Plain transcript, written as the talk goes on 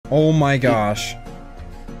Oh my gosh.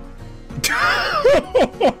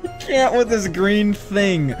 I can't with this green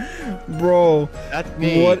thing. Bro. That's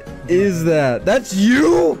me. What is that? That's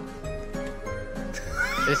you?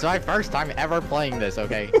 It's my first time ever playing this,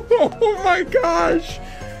 okay? Oh my gosh.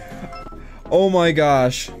 Oh my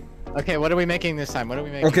gosh. Okay, what are we making this time? What are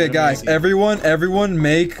we making? Okay, guys, everyone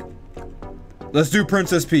make... Let's do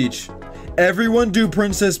Princess Peach. Everyone do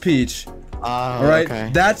Princess Peach. Alright?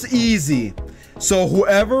 Okay. That's easy. So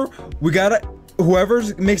whoever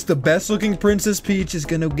makes the best looking Princess Peach is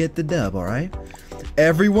gonna get the dub, alright?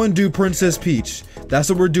 Everyone do Princess Peach. That's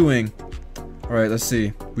what we're doing. Alright, let's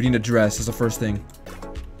see. We need a dress as the first thing.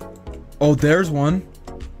 Oh, there's one.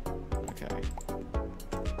 Okay.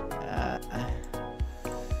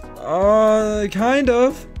 Kind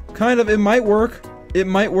of. It might work. It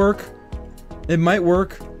might work. It might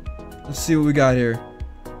work. Let's see what we got here.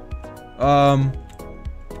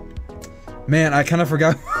 Man, I kind of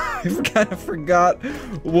forgot. I kind of forgot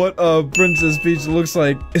what Princess Peach looks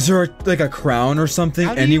like. Is there like a crown or something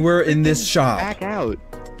anywhere in this shop? Back out.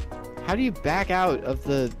 How do you back out of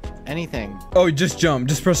the anything? Oh, just jump.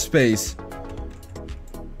 Just press space.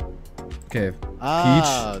 Okay.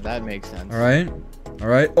 Oh, that makes sense. All right. All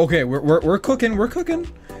right. Okay, we're cooking. We're cooking.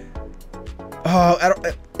 Oh, I don't,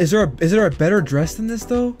 is there a better dress than this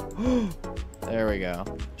though? There we go.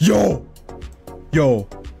 Yo.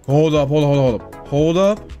 Hold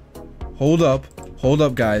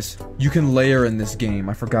up, guys. You can layer in this game.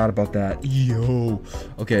 I forgot about that. Yo.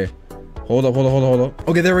 Okay. Hold up.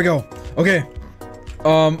 Okay, there we go. Okay.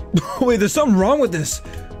 Wait, there's something wrong with this.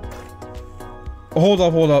 Hold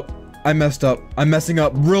up. I messed up. I'm messing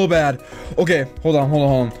up real bad. Okay, hold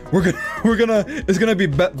on. It's gonna be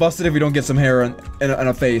busted if we don't get some hair and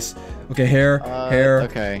a face. Okay, hair.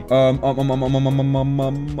 Okay.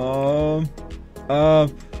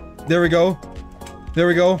 There we go.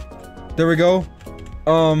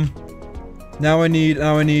 Now I need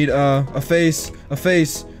a face.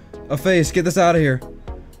 Get this out of here.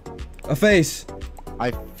 A face. I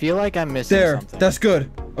feel like I'm missing something. That's good.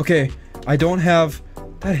 Okay, I don't have.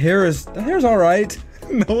 That hair's all right.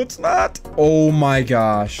 No, it's not. Oh my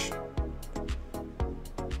gosh.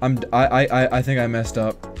 I think I messed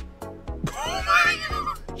up. Oh my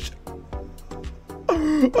gosh.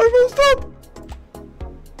 I messed up.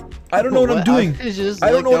 I don't know what I'm doing.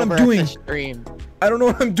 I don't know what I'm doing. I don't know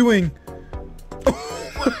what I'm doing.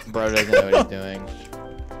 Bro doesn't know what he's doing.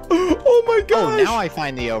 Oh my gosh. Oh, now I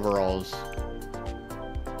find the overalls.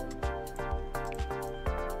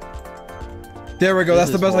 There we go. That's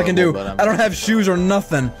the best I can do. I don't have shoes or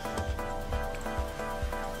nothing.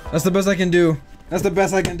 That's the best I can do.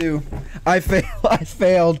 I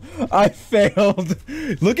failed.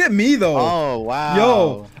 Look at me though. Oh wow.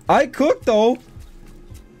 Yo, I cooked though.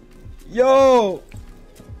 Yo.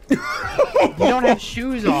 You don't have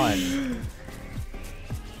shoes on.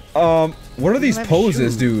 What are these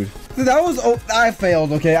poses, dude? That was. Oh, I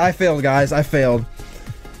failed. Okay, I failed, guys. I failed.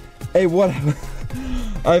 Hey, what?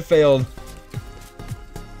 I failed.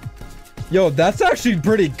 Yo, that's actually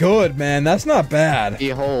pretty good, man. That's not bad.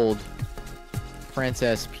 Behold,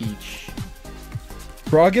 Princess Peach.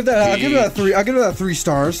 Bro, I'll give that three. I'll give that 3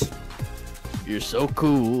 stars. You're so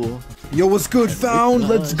cool. Yo, what's good, found?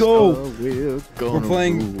 Let's go. We're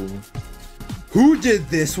playing. Rule. Who did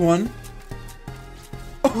this one?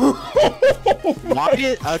 Why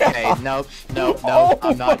did? Okay, nope.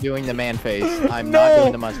 I'm not doing the man face. I'm not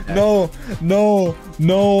doing the mustache. No.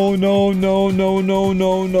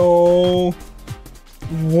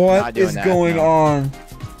 What is going on?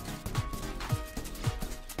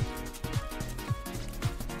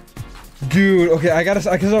 Dude, okay, I gotta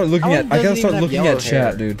start looking at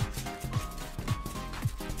chat, dude.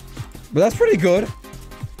 But that's pretty good.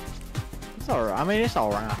 It's alright. I mean, it's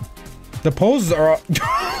alright. The poses are.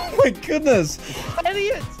 Oh my goodness!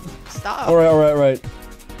 Idiots! Stop. All right.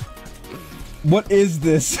 What is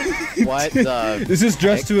this? What the? This is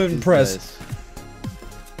dressed to impress.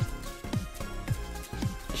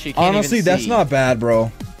 She can't Honestly, even that's see. not bad,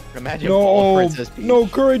 bro. Imagine Princess Peach. No,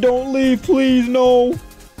 Curry, don't leave, please, no.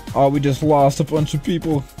 Oh, we just lost a bunch of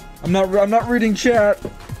people. I'm not reading chat.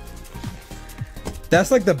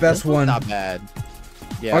 That's like the best one. Not bad.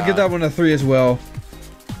 Yeah. I'll give that one a 3 as well.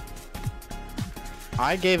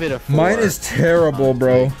 I gave it a 4. Mine is terrible,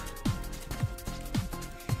 bro.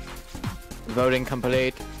 Voting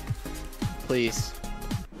complete. Please.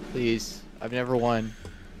 I've never won.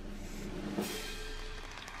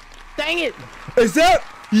 Dang it! Is that?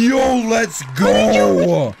 Yo, let's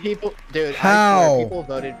go! People, dude, how? I swear people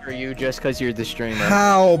voted for you just because you're the streamer.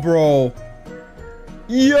 How, bro?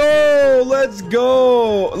 Yo, let's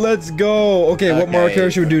go. Let's go. Okay, what Mario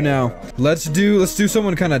character should we do now? Let's do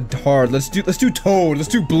someone kind of hard. Let's do Toad. Let's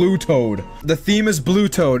do Blue Toad. The theme is Blue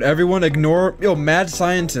Toad. Everyone ignore, yo, mad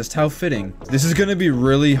scientist. How fitting. This is gonna be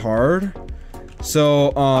really hard.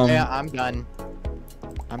 So, yeah, I'm done.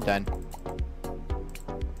 I'm done.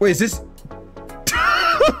 Wait, is this?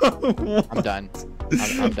 I'm done.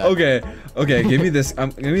 I'm done. Okay, give me this.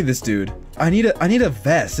 Give me this dude. I need a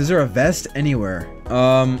vest. Is there a vest anywhere?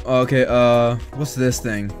 Okay, what's this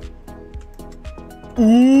thing?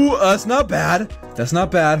 Ooh, that's not bad. That's not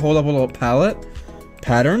bad. Hold up. Palette?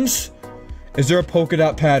 Patterns? Is there a polka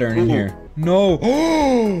dot pattern in here? No.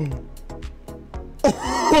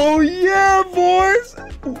 Oh yeah, boys.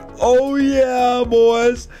 Oh yeah,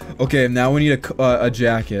 boys. Okay, now we need a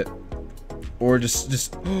jacket. Or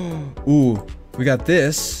just ooh, we got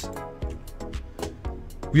this.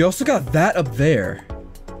 We also got that up there.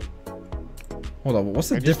 Hold on, what's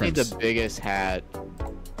the difference? I just need the biggest hat.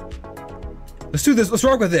 Let's do this. Let's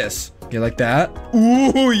rock with this. Okay, like that.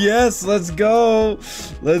 Ooh, yes. Let's go.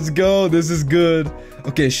 Let's go. This is good.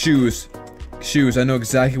 Okay, shoes. Shoes. I know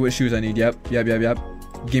exactly what shoes I need. Yep.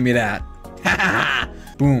 Give me that.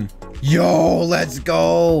 Boom. Yo, let's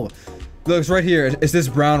go. Look, it's right here. It's this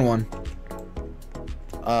brown one.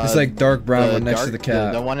 It's like dark brown one next to the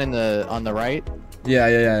cat. The one on the right?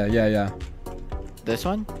 Yeah. This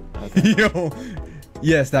one? Okay. Yo.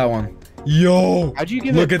 Yes, that one. Yo. How'd you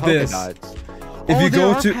give Look it at polka this. dots? If you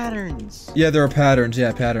go to patterns. Yeah, there are patterns.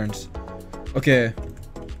 Yeah, patterns. Okay.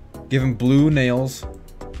 Give him blue nails.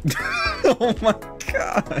 Oh my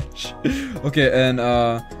gosh. Okay, and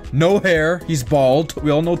no hair. He's bald.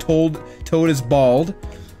 We all know Toad is bald.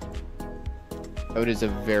 Toad is a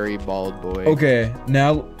very bald boy. Okay,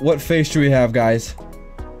 now what face do we have, guys?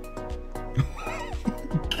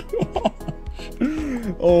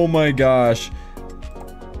 Oh my gosh.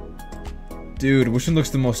 Dude, which one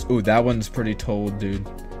looks the most... Ooh, that one's pretty Toad, dude.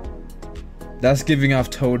 That's giving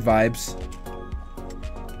off Toad vibes.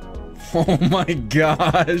 Oh my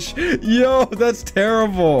gosh. Yo, that's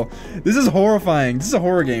terrible. This is horrifying. This is a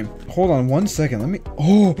horror game. Hold on 1 second. Let me...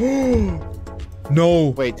 Oh. No.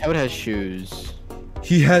 Wait, Toad has shoes.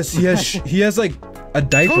 He has like a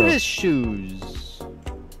diaper. Toad has shoes.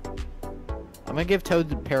 I'm gonna give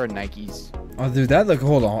Toad a pair of Nikes. Oh, dude, that look...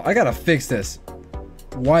 Hold on. I gotta fix this.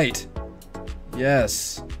 White.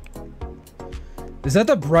 Yes. Is that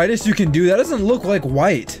the brightest you can do? That doesn't look like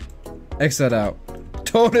white. X that out.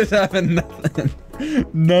 Toad is having nothing.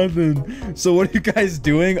 Nothing. So what are you guys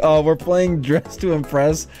doing? We're playing Dress to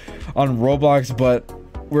Impress on Roblox, but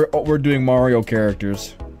we're doing Mario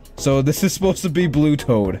characters. So this is supposed to be Blue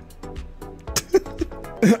Toad.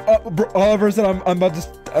 Oliver said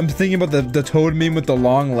I'm thinking about the Toad meme with the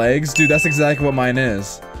long legs. Dude, that's exactly what mine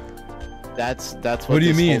is. That's what do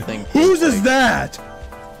you mean? Whose is that?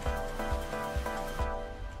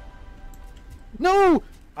 No!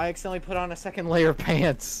 I accidentally put on a second layer of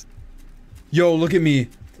pants. Yo, look at me.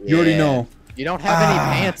 You already know. You don't have any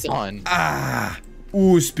pants on.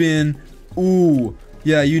 Ooh, spin. Ooh.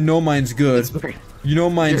 Yeah, you know mine's good. You know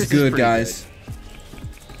mine's good, guys.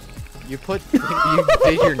 Good. You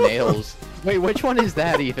did your nails. Wait, which one is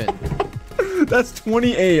that even? That's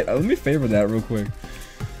 28. Let me favor that real quick.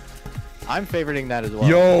 I'm favoriting that as well.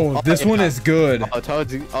 Yo, this one is good.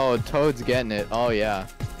 Toad's getting it. Oh yeah.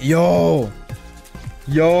 Yo.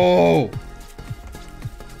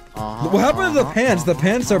 What happened to the pants? The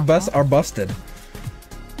pants are busted.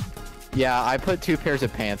 Yeah, I put 2 pairs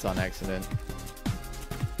of pants on accident.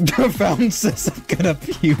 Fountain says I'm gonna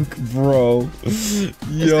puke, bro.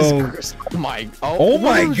 Yo. Oh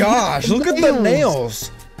my gosh, look at the nails.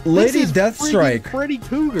 Lady Deathstrike. Freddy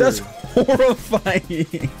Cougar. That's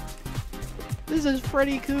horrifying. This is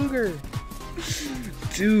Freddy Cougar.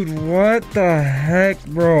 Dude, what the heck,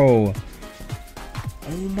 bro?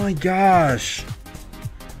 Oh my gosh.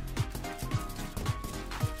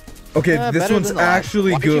 Okay, this one's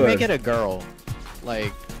actually good. Why did you make it a girl?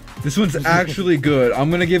 Like... This one's actually good. I'm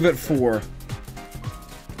gonna give it 4.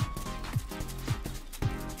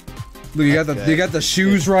 Look, you got the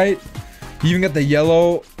shoes right. You even got the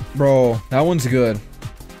yellow. Bro, that one's good.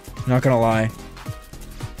 Not gonna lie.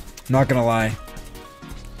 Not gonna lie.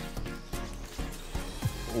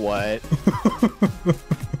 What?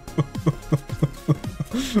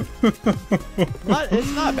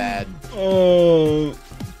 It's not bad. Oh.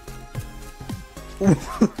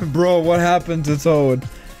 Bro, what happened to Toad?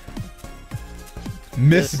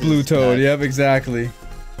 Miss Blue Toad. Yep, exactly.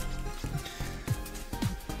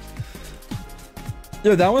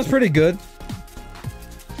 Yo, that one's pretty good.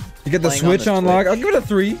 You get the Switch unlocked. I'll give it a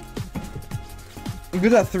 3. I'll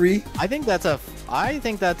give that 3. I think that's a I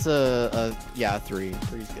think that's yeah, 3.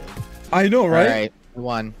 3's good. I know, right? All right,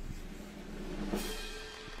 1.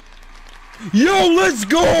 Yo, let's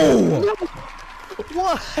go!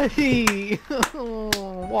 Why?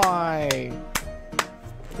 Why?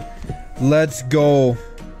 Let's go.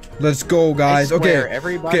 Let's go, guys. I swear, Okay.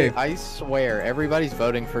 Everybody, Okay. I swear, everybody's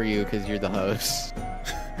voting for you because you're the host.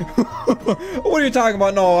 What are you talking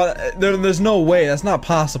about? No, there's no way. That's not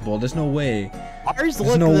possible. There's no way. Ours There's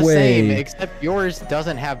look no the way. same, except yours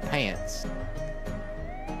doesn't have pants.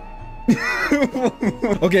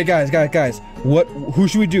 Okay, guys. Who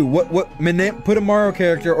should we do? What name? Put a Mario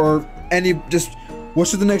character or any. Just. What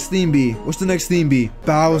should the next theme be? What's the next theme be?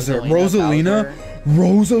 Bowser. Rosalina.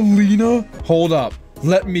 Rosalina. Hold up.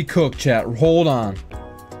 Let me cook, chat. Hold on.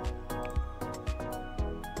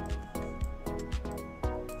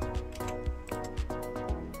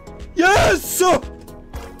 Yes!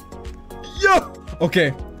 Yeah!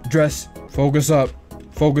 Okay, dress. Focus up.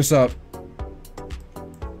 Focus up.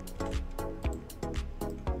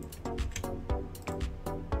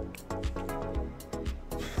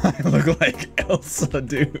 I look like Elsa,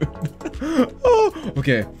 dude. Oh,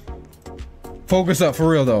 okay. Focus up, for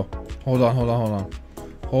real, though. Hold on. Hold on.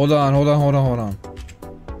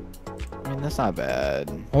 I mean, that's not bad.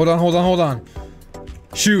 Hold on.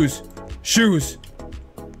 Shoes.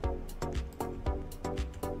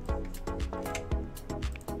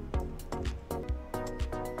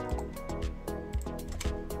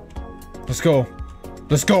 Let's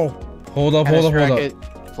go. Hold up.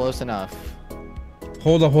 Close enough.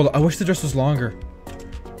 Hold up. I wish the dress was longer.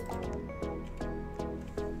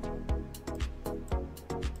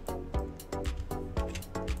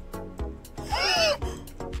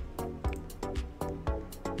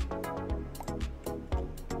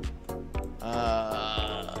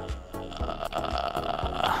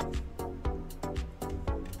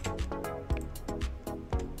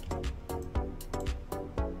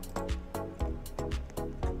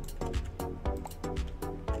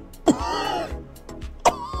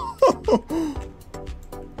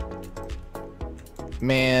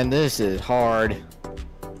 Man, this is hard.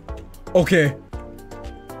 Okay.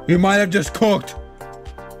 We might have just cooked.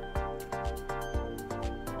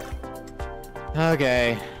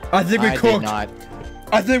 Okay. I think we I cooked. did not.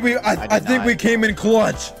 I think we came in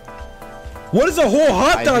clutch. What is a whole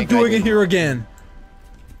hot dog doing in here again?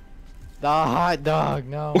 The hot dog,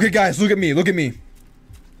 no. Okay, guys, look at me.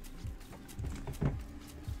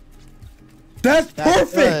 That's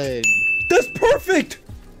perfect. Good. That's perfect.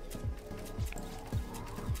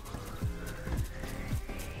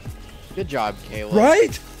 Good job, Caleb.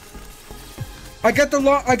 Right? I got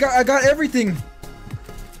I got everything.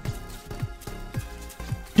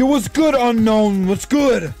 Yo, what's good, unknown? What's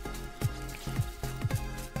good?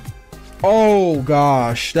 Oh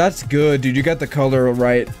gosh, that's good, dude. You got the color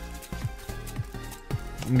right.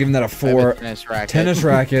 I'm giving that a 4. Tennis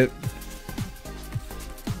racket.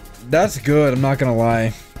 That's good. I'm not gonna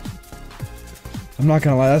lie.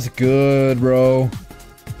 That's good, bro.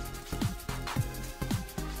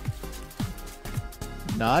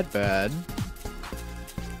 Not bad.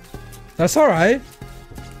 That's all right.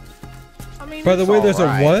 I mean, By the way, there's a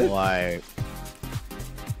what? Like...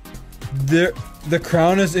 The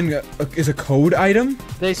crown is is a code item.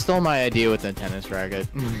 They stole my idea with the tennis racket.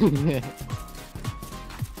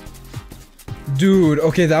 Dude,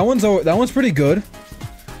 okay, that one's pretty good.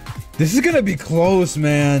 This is gonna be close,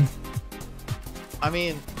 man. I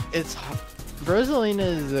mean, Rosalina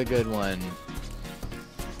is a good one.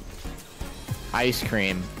 Ice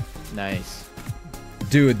cream, nice.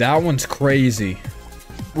 Dude, that one's crazy.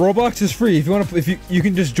 Roblox is free if you want to. If you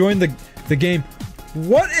can just join the game.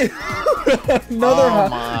 What? Another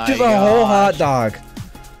just a whole hot dog.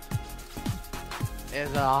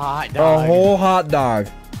 It's a hot dog. A whole hot dog.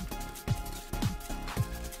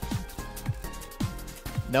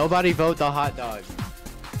 Nobody vote the hot dog.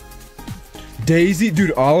 Daisy,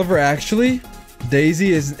 dude, Oliver actually.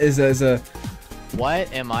 Daisy is a.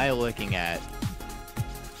 What am I looking at?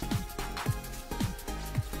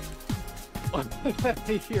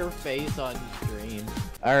 Your face on screen.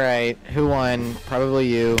 All right, who won? Probably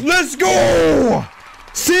you. Let's go!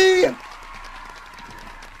 See?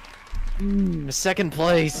 Second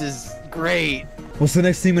place is great. What's the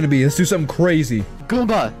next theme gonna be? Let's do something crazy.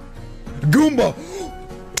 Goomba. Goomba.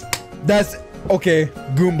 That's okay.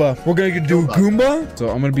 Goomba. We're gonna do Goomba. So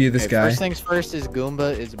I'm gonna be this guy. First things first is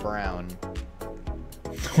Goomba is brown.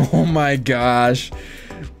 Oh my gosh.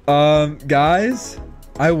 Guys,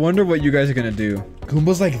 I wonder what you guys are gonna do.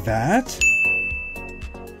 Goomba's like that?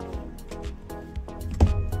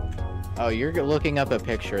 Oh, you're looking up a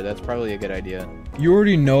picture. That's probably a good idea. You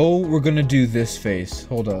already know we're gonna do this face.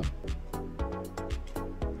 Hold up.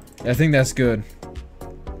 I think that's good.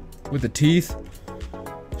 With the teeth.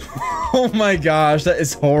 Oh my gosh, that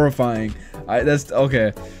is horrifying. That's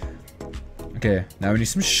okay. Okay, now we need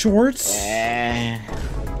some shorts. Okay,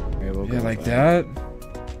 we'll Yeah, like that.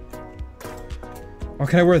 Oh,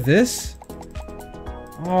 can I wear this?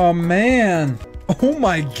 Oh man. Oh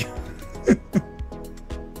my god.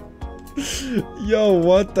 Yo,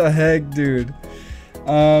 what the heck, dude?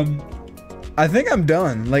 I think I'm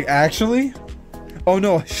done. Like, actually. Oh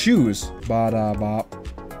no, shoes. Ba-da bop.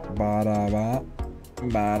 Ba-da bop.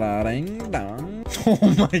 Ba-da-ding dong.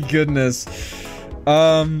 Oh my goodness.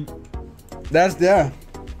 That's, yeah.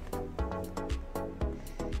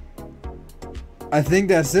 I think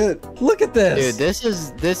that's it. Look at this. Dude, this is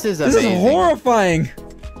amazing. This is horrifying.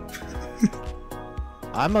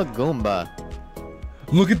 I'm a Goomba.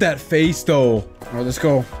 Look at that face, though. Alright, let's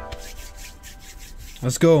go.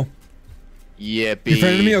 Let's go. Yippee. You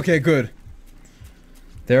friended me? Okay, good.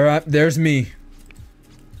 There's me.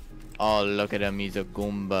 Oh, look at him. He's a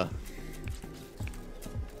Goomba.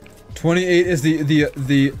 28 is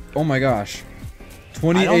the oh my gosh.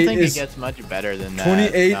 28 I don't think is it gets much better than that.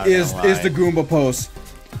 28 not is gonna lie. the Goomba pose.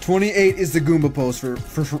 28 is the Goomba pose for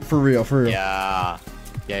real, for real. Yeah.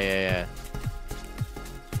 Yeah.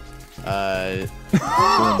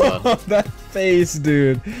 Goomba. That face,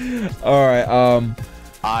 dude. All right,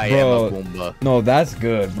 I bro, am a Goomba. no, that's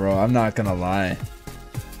good, bro. I'm not gonna lie.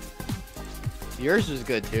 Yours was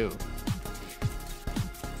good too.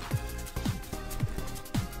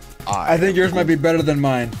 I think yours might be better than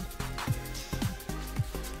mine.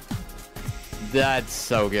 That's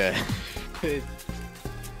so good.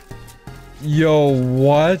 Yo,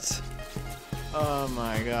 what? Oh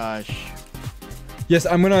my gosh. Yes,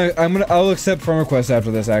 I'll accept friend requests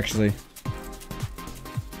after this, actually.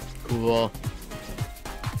 Cool.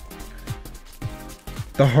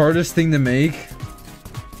 The hardest thing to make?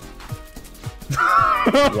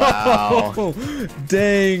 Wow.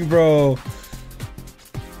 Dang, bro.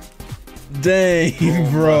 Dang,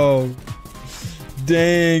 bro.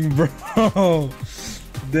 Dang, bro.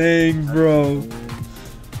 Dang, bro.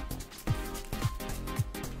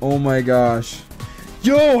 Oh my gosh.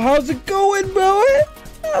 Yo, how's it going, bro?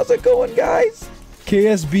 How's it going, guys?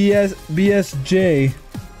 KSBSJ.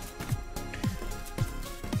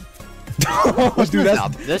 Oh, dude,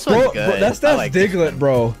 this bro, one's good. bro, that's I like this Diglett, one.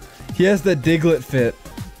 bro. He has the Diglett fit.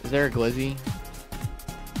 Is there a glizzy?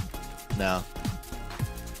 No.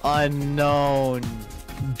 Unknown.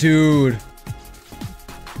 Dude.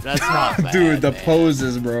 That's not bad, Dude, the man.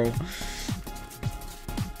 poses, bro.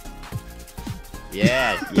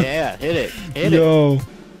 Yeah, hit it. Hit it. Yo.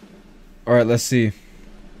 Alright, let's see.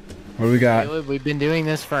 What do we got? Caleb, we've been doing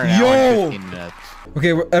this for an hour and 15 minutes.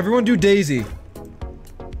 Okay, everyone do Daisy.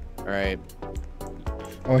 Alright.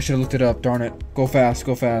 Oh, I should have looked it up. Darn it. Go fast,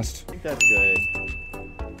 go fast. I think that's good.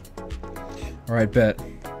 Alright, bet.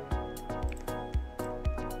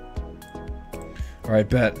 Alright,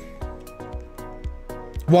 bet.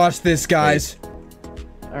 Watch this, guys.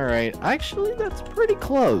 Alright, actually, that's pretty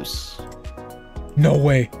close. No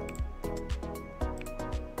way.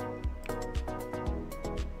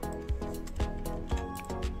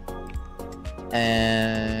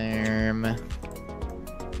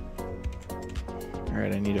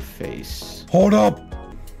 Alright, I need a face. Hold up.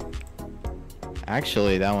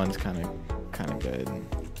 Actually, that one's kind of good.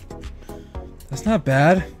 That's not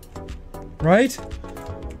bad. Right?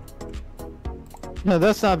 No,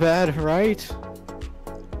 that's not bad, right?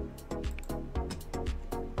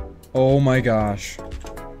 Oh my gosh.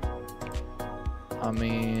 I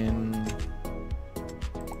mean...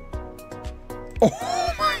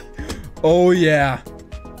 Oh my. Oh yeah.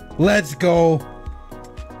 Let's go.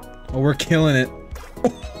 Oh, we're killing it.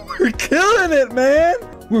 Oh, we're killing it, man.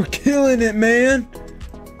 We're killing it, man.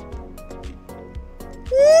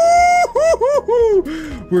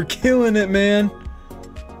 Woo-hoo-hoo-hoo. We're killing it, man.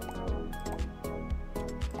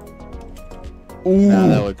 Ooh. Nah,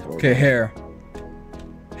 that looks horrible. Okay, hair.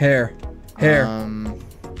 Hair. Hair.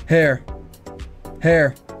 Hair.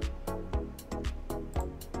 Hair.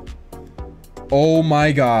 Oh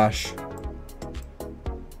my gosh.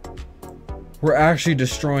 We're actually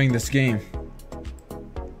destroying this game.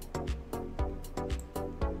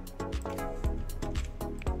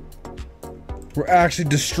 We're actually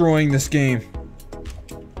destroying this game.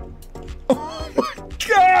 Oh my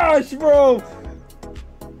gosh, bro!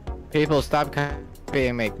 People, stop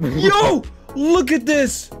copying me. Yo! Look at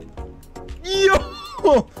this!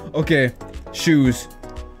 Yo! Okay, shoes.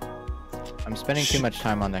 I'm spending too much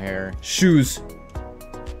time on the hair. Shoes.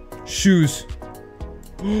 Shoes.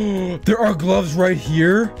 There are gloves right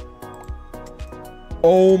here.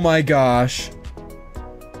 Oh my gosh.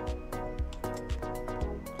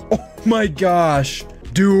 Oh my gosh.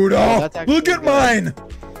 Dude, oh, look at mine.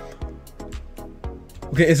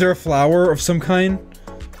 Okay, is there a flower of some kind?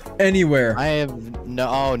 Anywhere. I have no.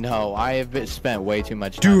 Oh no, I have spent way too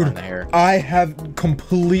much time on the hair. I have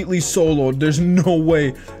completely soloed. There's no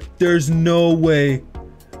way. There's no way.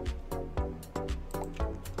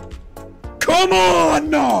 Come on!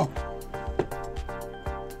 No!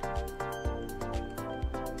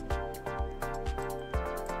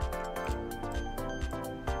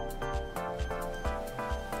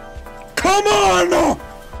 Come on! No!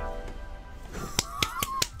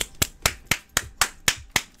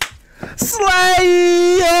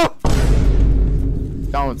 Slay!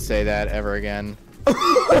 Don't say that ever again.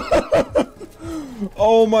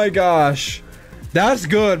 Oh my gosh. That's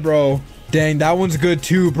good, bro. Dang, that one's good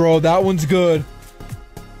too, bro. That one's good.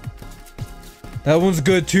 That one's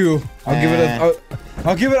good too. I'll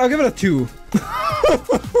give it a 2.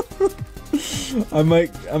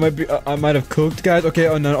 I might have cooked, guys. Okay,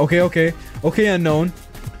 unknown. Okay, unknown.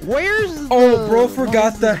 Where's Oh, bro,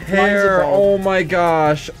 forgot the hair. Oh my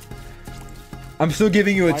gosh. I'm still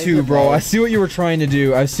giving you a 2, bro. I see what you were trying to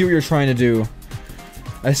do. I see what you're trying to do.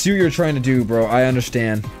 I see what you're trying to do, bro. I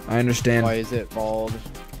understand. I understand. Why is it bald?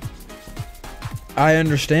 I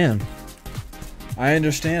understand. I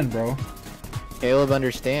understand, bro. Caleb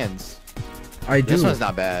understands. I do. This one's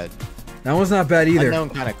not bad. That one's not bad either. Unknown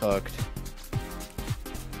kind of cooked.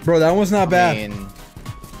 Bro, that one's not bad.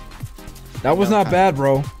 That was not bad,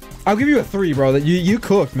 bro. I'll give you a 3, bro. That you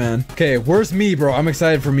cooked, man. Okay, where's me, bro? I'm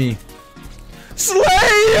excited for me. Slay!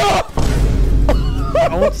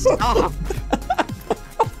 Don't stop.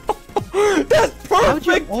 That's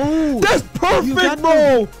perfect. Oh, that's perfect,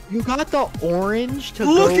 bro. You got the orange to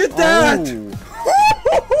look go. At that.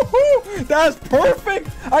 Oh. That's perfect.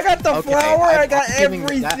 I got the flower. I got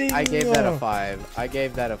everything. I gave that a 5. I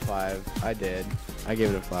gave that a 5. I did. I gave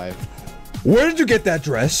it a 5. Where did you get that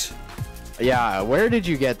dress? Yeah, where did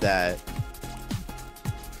you get that?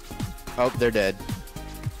 Oh, they're dead.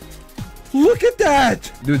 Look at that!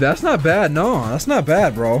 Dude, that's not bad. No, that's not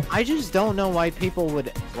bad, bro. I just don't know why people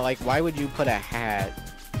would, like, why would you put a hat?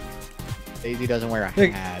 Daisy doesn't wear a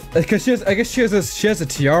hat. Because I guess she has a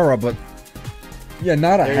tiara, but yeah,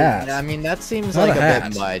 not a hat. I mean, that seems like a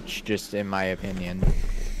bit much, just in my opinion.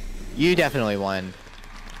 You definitely won.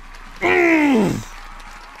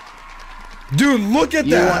 Dude, look at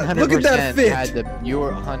that! Look at that fit! You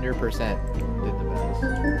were 100% did the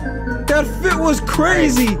best. That fit was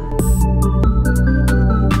crazy!